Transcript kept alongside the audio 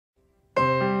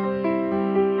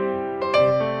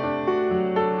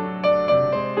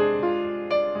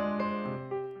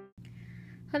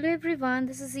Hello everyone,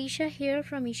 this is Isha here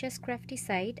from Isha's Crafty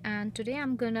site, and today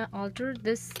I'm gonna alter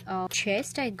this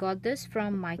chest. I got this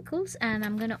from Michael's and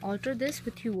I'm gonna alter this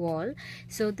with you all.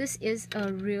 So this is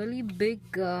a really big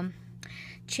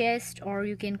chest, or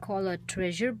you can call a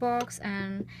treasure box,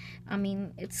 and I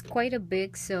mean it's quite a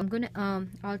big. So I'm gonna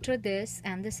alter this,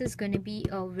 and this is gonna be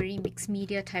a very mixed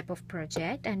media type of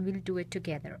project, and we'll do it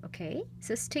together. Okay,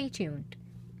 so stay tuned.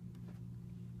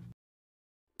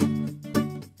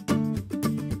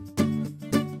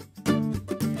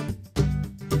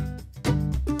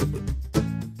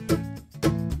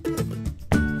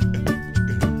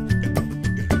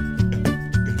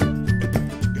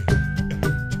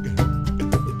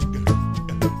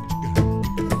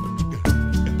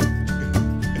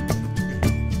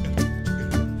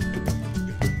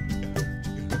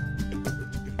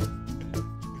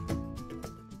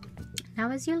 Now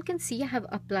as you can see, I have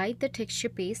applied the texture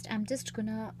paste. I'm just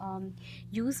gonna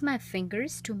use my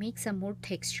fingers to make some more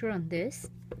texture on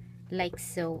this, like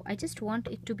so. I just want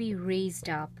it to be raised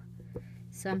up.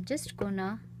 So I just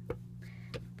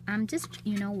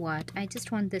you know what, I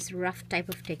just want this rough type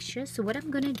of texture. So what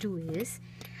I'm gonna do is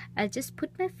I'll just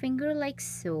put my finger like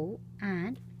so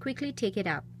and quickly take it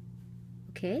up.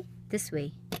 Okay, this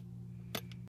way.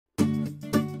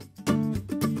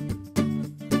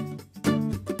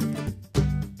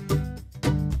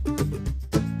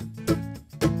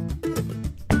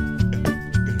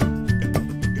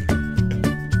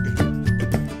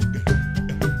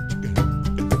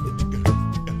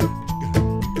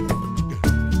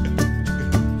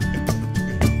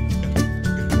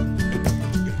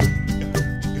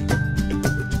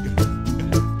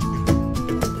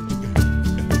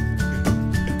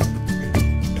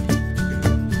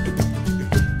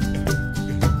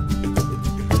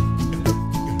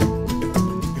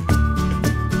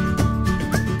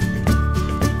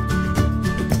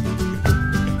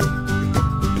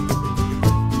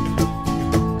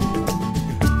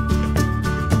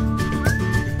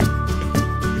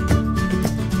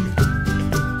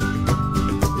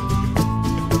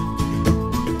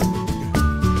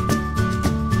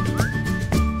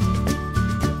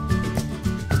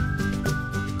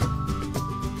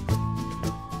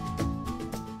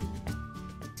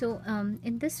 So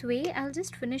in this way I'll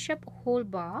just finish up a whole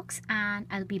box and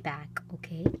I'll be back.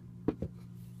 Okay,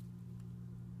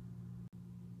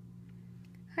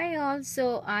 hi all.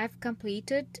 So I've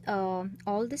completed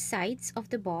all the sides of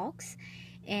the box,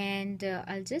 and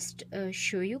I'll just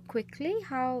show you quickly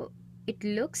how it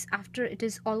looks after it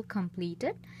is all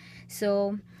completed.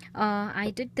 So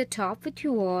I did the top with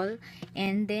you all,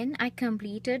 and then I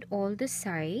completed all the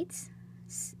sides,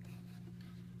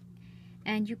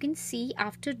 and you can see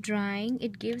after drying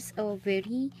it gives a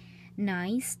very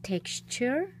nice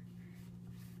texture.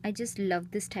 I just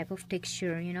love this type of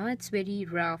texture, you know, it's very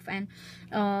rough. And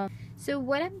so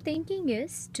what I'm thinking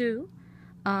is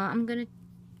I'm gonna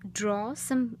draw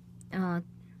some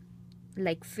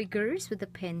like figures with a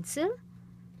pencil.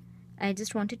 I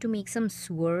just wanted to make some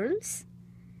swirls,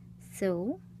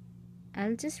 so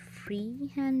I'll just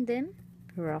freehand them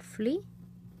roughly.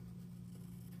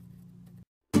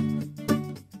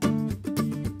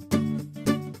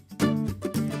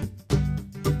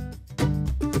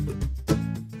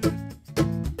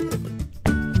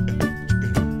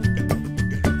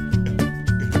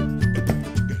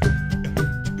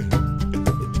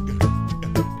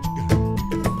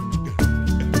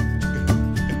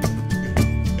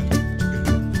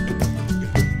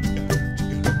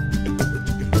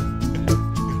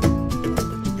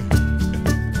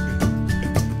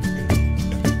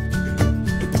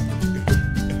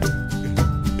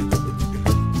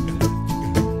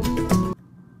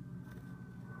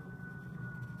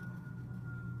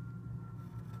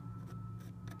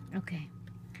 Okay,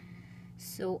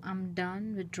 so I'm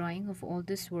done with drawing of all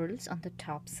the swirls on the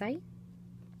top side.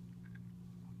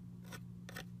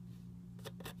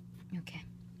 Okay,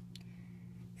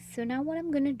 so now what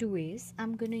I'm gonna do is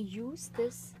I'm gonna use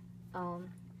this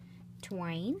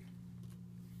twine,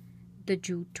 the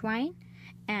jute twine,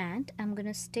 and I'm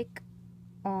gonna stick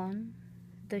on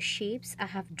the shapes I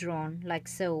have drawn like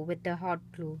so with the hot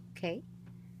glue. Okay,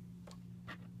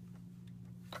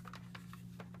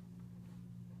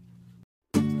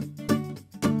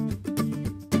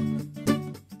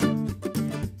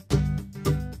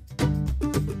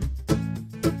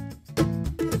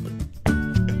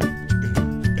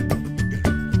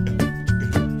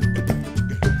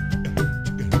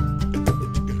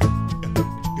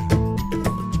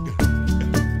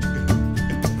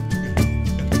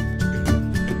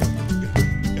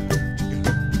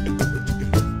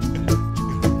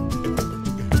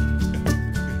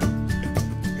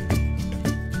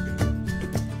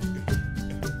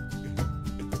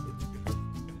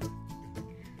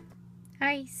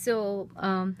 So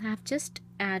I've just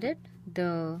added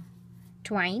the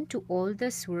twine to all the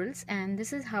swirls, and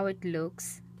this is how it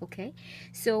looks. Okay,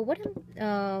 so what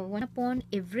I'm one upon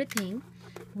everything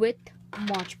with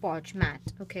Mod Podge mat.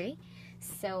 Okay,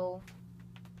 so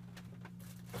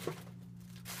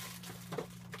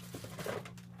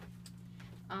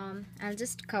I'll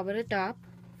just cover it up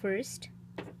first.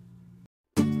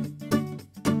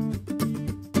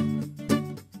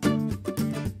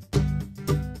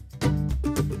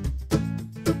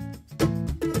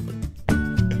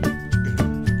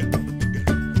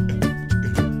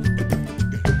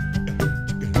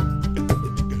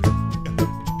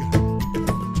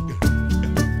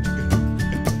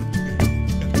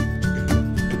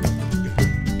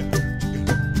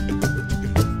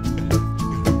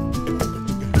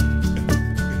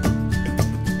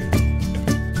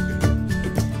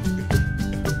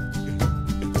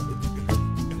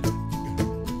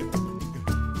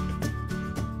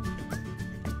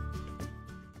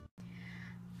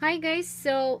 Hi guys,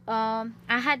 so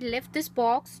I had left this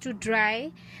box to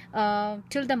dry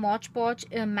till the Mod Podge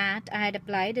mat I had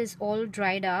applied is all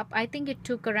dried up. I think it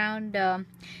took around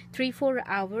 3-4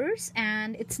 hours,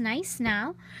 and it's nice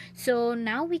now. So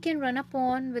now we can run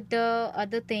upon with the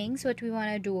other things what we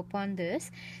want to do upon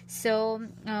this. So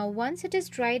once it is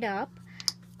dried up,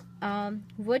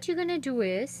 what you're gonna do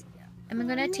is I'm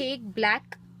gonna take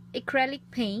black acrylic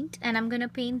paint and I'm gonna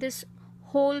paint this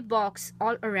whole box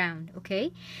all around.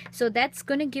 Okay, so that's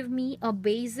gonna give me a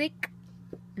basic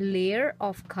layer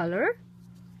of color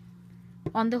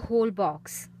on the whole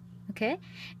box. Okay,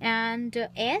 and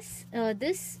as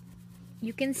this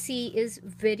you can see is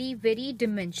very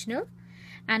dimensional,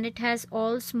 and it has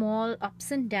all small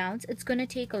ups and downs. It's gonna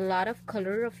take a lot of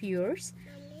color of yours.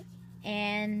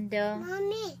 And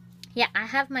Mommy. Yeah, I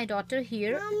have my daughter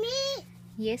here. Mommy.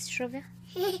 Yes, Shravya.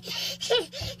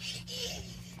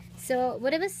 So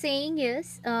what I was saying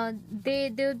is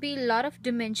there will be a lot of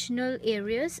dimensional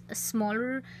areas,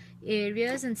 smaller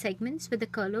areas and segments where the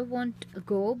color won't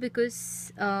go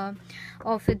because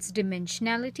of its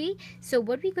dimensionality. So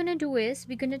what we're gonna do is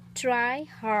we're gonna try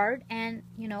hard and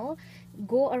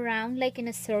go around like in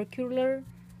a circular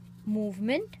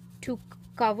movement to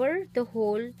cover the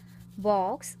whole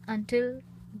box until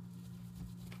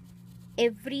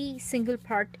every single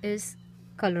part is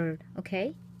colored.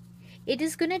 Okay, it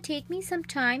is gonna take me some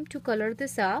time to color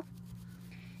this up,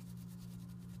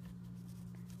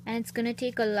 and it's gonna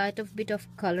take a lot of bit of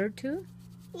color too.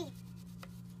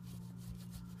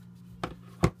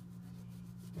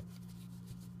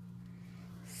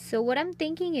 So what I'm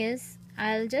thinking is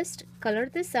I'll just color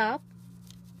this up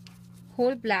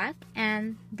whole black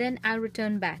and then I'll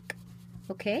return back.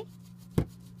 Okay,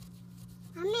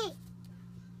 Mommy.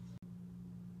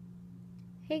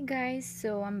 hey guys,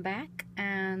 so I'm back,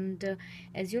 and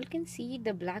as you can see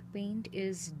the black paint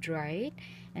is dried,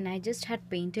 and I just had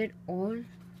painted all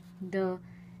the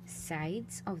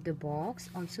sides of the box,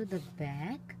 also the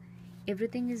back.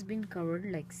 Everything has been covered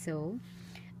like so.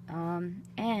 As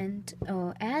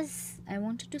I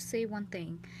wanted to say one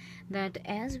thing, that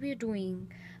as we're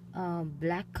doing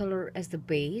black color as the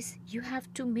base, you have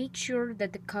to make sure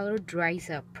that the color dries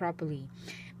up properly,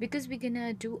 because we're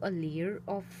gonna do a layer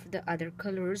of the other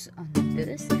colors on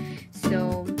this.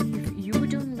 So if you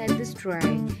don't let this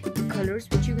dry, the colors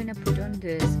which you're gonna put on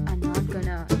this are not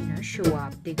gonna show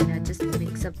up. They're gonna just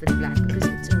mix up with black because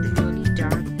it's a really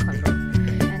dark color.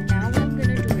 And now what I'm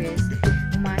gonna do is,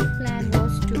 my plan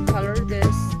was to color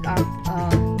this up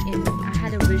I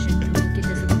had a vision to make it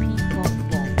as a peacock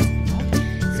ball,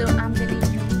 so I'm gonna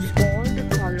use all the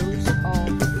colors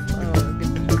of the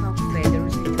peacock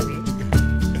feathers into it,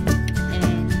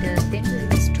 and then we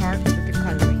will start with the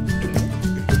coloring.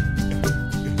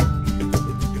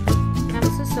 Okay, I'm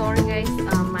so sorry guys,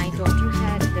 my daughter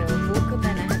had woke up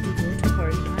and I had to go to her.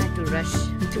 I had to rush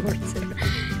towards her.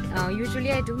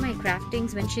 Usually I do my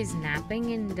craftings when she's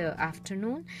napping in the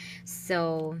afternoon,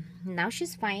 so now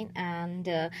she's fine, and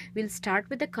we'll start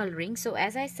with the coloring. So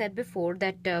as I said before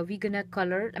that we're gonna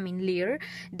layer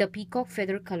the peacock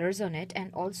feather colors on it.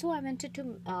 And also I wanted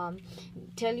to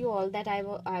tell you all that I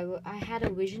had a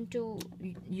vision to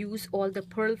use all the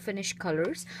pearl finish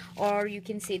colors, or you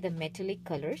can say the metallic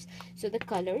colors. So the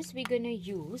colors we're gonna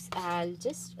use, I'll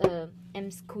just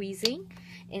am squeezing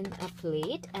in a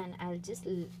plate, and I'll just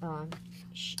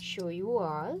show you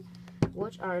all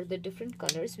what are the different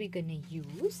colors we're gonna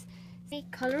use. The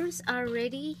colors are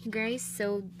ready guys.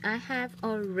 So I have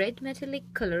a red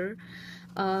metallic color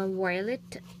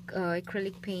violet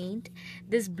acrylic paint.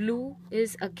 This blue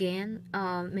is again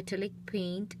metallic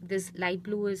paint. This light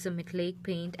blue is a metallic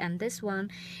paint, and this one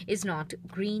is not.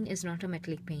 Green is not a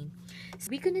metallic paint. So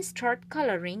we're gonna start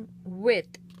coloring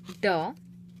with the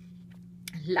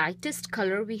lightest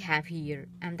color we have here,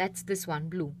 and that's this one,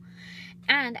 blue.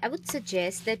 And I would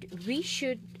suggest that we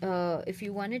should, if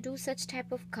you want to do such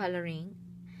type of coloring,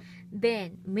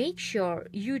 then make sure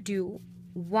you do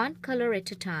one color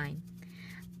at a time.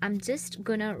 I'm just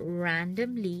gonna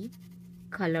randomly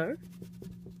color.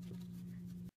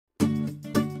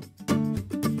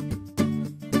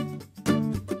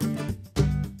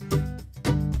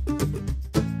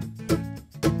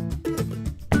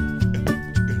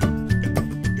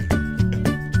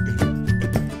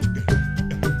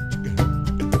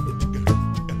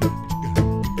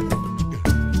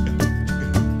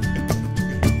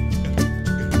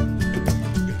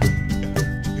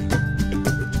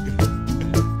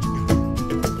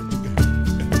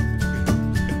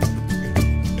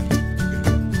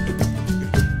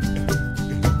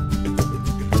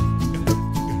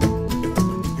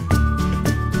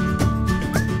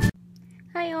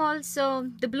 So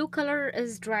the blue color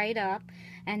is dried up,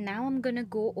 and now I'm gonna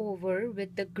go over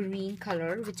with the green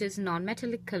color, which is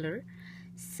non-metallic color.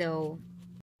 So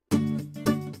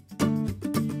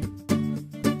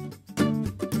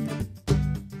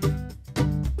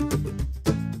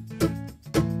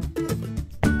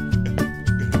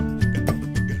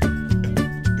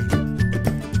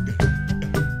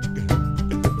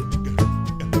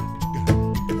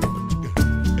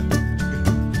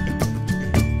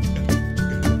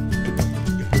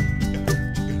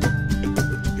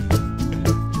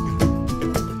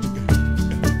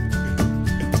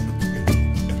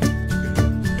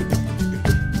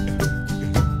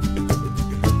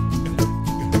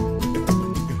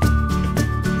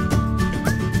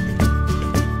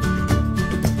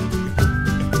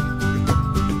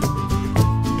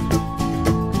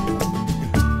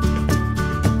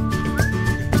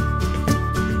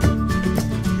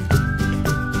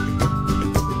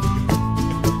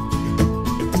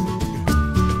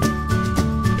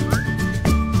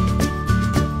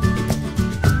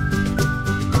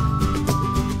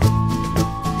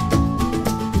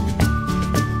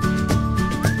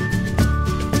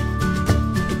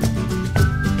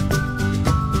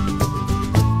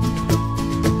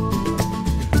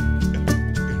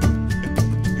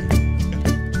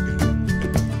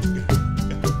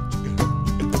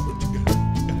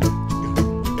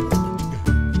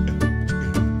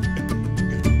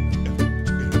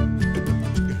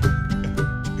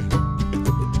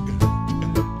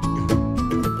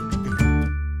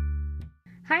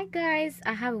hi guys,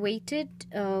 I have waited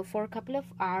for a couple of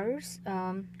hours,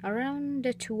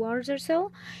 around 2 hours or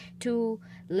so, to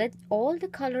let all the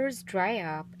colors dry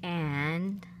up,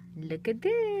 and look at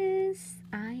this.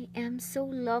 I am so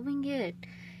loving it.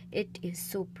 It is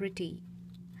so pretty,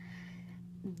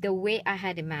 the way I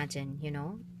had imagined, you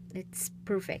know. It's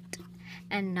perfect.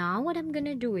 And now what I'm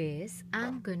gonna do is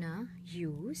I'm gonna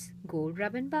use gold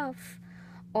rub and buff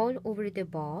all over the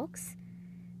box.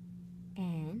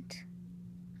 And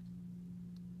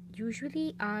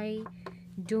usually I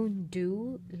don't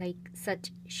do like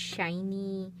such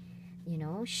shiny, you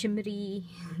know, shimmery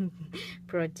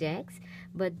projects,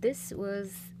 but this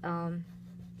was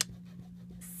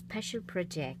special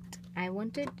project. I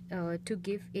wanted to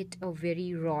give it a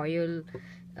very royal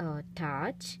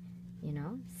touch, you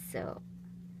know, so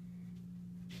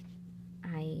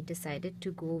I decided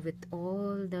to go with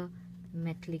all the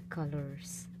metallic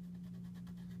colors.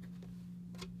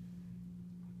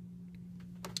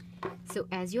 So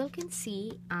as you all can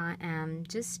see, I am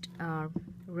just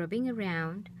rubbing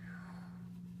around.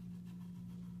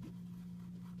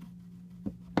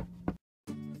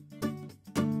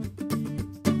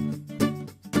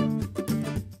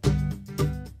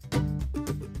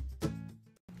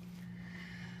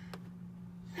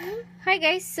 Hi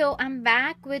guys, so I'm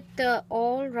back with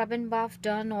all rub and buff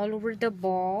done all over the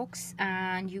box,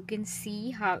 and you can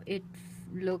see how it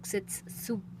looks. It's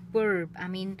superb. I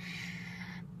mean,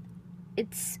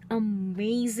 it's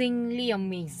amazingly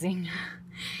amazing.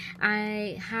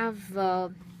 I have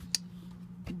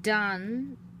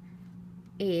done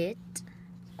it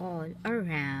all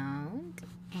around,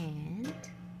 and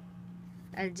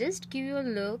I'll just give you a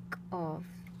look of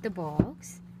the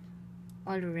box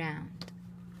all around.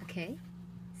 Okay,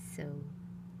 so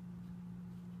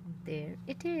there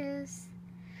it is.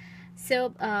 So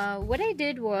what I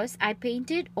did was I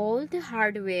painted all the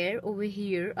hardware over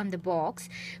here on the box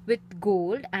with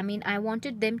gold. I mean, I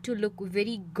wanted them to look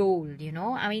very gold, you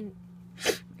know. I mean,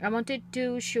 I wanted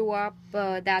to show up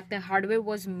that the hardware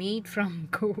was made from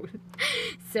gold.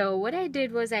 So what I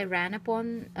did was I ran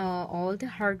upon all the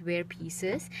hardware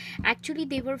pieces. Actually,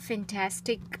 they were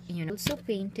fantastic, you know. Also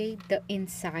painted the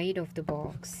inside of the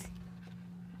box.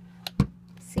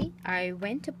 See, I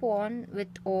went upon with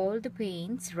all the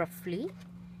paints roughly,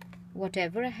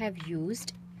 whatever I have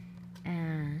used,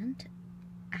 and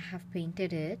I have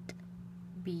painted it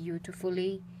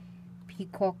beautifully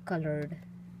peacock colored.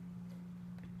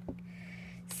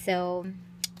 So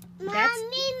that's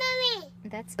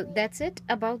it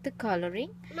about the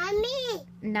coloring. Mommy.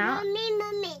 Now,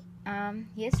 Mommy.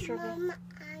 yes, Strawberry. Mama,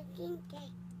 I can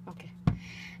take. Okay.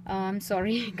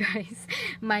 Sorry guys,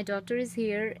 my daughter is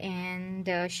here and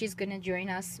she's gonna join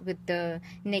us with the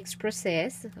next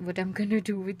process, what I'm gonna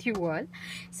do with you all.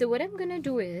 So what I'm gonna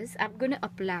do is I'm gonna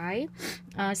apply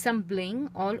some bling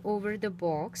all over the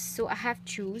box. So I have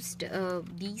chosen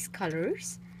these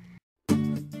colors.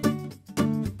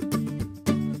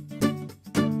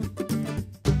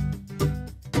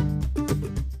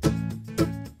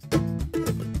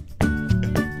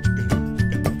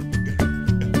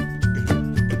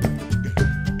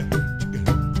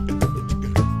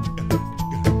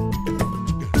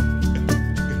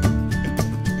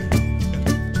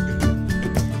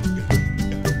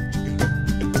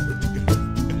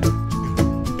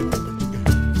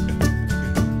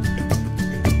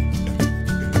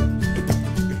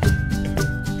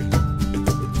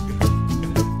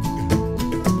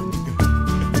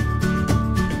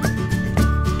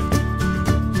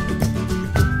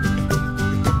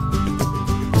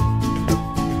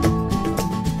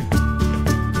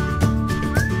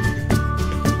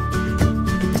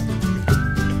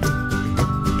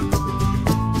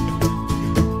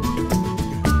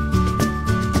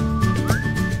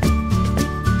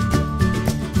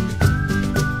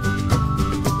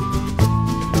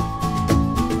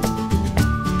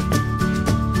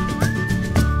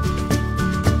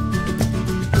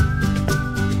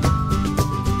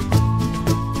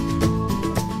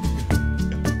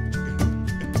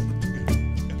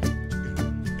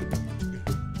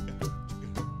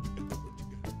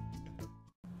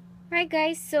 Hi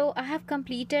guys, so I have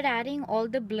completed adding all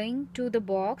the bling to the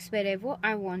box wherever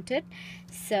I wanted.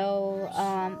 So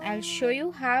I'll show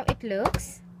you how it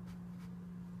looks.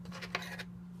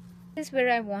 This is where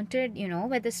I wanted, you know,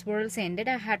 where the swirls ended.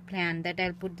 I had planned that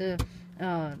I'll put the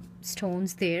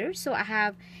stones there. So I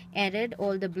have added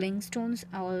all the bling stones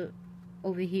all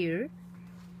over here.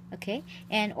 Okay,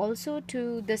 and also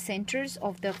to the centers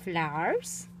of the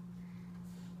flowers.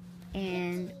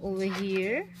 And over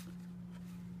here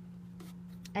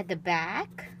at the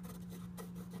back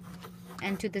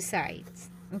and to the sides.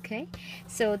 Okay,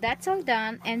 so that's all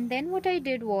done. And then what I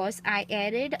did was I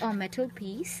added a metal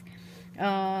piece,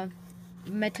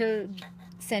 metal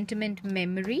sentiment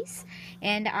memories,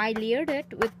 and I layered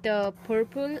it with the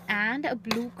purple and a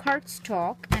blue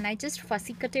cardstock, and I just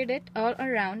fussy cutted it all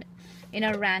around in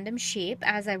a random shape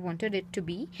as I wanted it to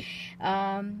be.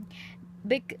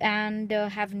 Big and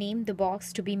have named the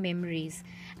box to be memories.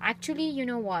 Actually, you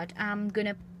know what, I'm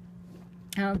gonna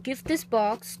give this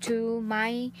box to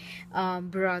my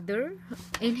brother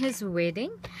in his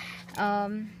wedding.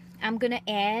 I'm gonna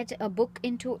add a book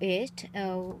into it,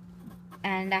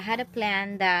 and I had a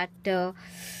plan that you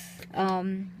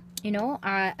know,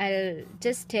 I'll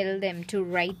just tell them to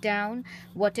write down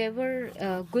whatever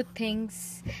good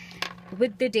things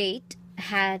with the date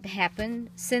had happened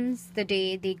since the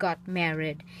day they got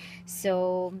married.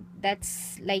 So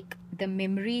that's like the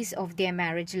memories of their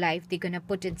marriage life they're gonna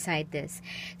put inside this.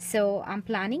 So I'm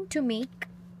planning to make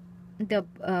the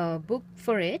book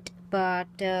for it, but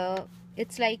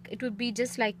it's like it would be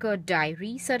just like a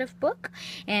diary sort of book,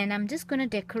 and I'm just gonna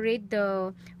decorate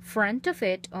the front of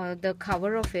it or the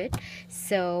cover of it,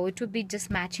 so it would be just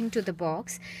matching to the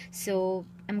box. So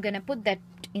I'm gonna put that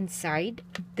inside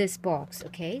this box.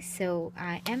 Okay, so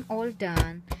I am all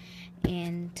done,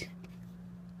 and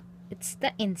it's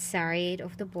the inside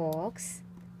of the box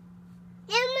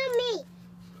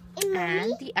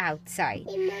and the outside.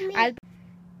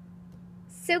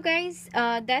 So guys,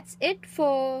 that's it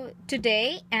for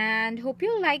today, and hope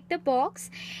you like the box.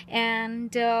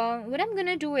 And what I'm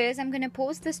gonna do is I'm gonna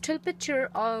post the still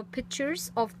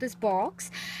pictures of this box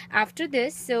after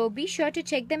this, so be sure to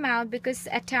check them out, because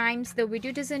at times the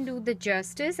video doesn't do the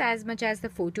justice as much as the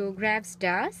photographs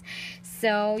does.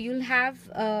 So you'll have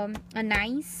a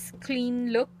nice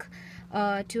clean look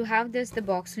to have the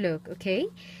box look. Okay,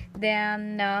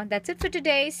 then that's it for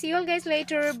today. See you all guys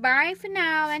later. Bye for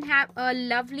now, and have a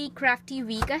lovely crafty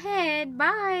week ahead.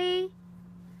 Bye.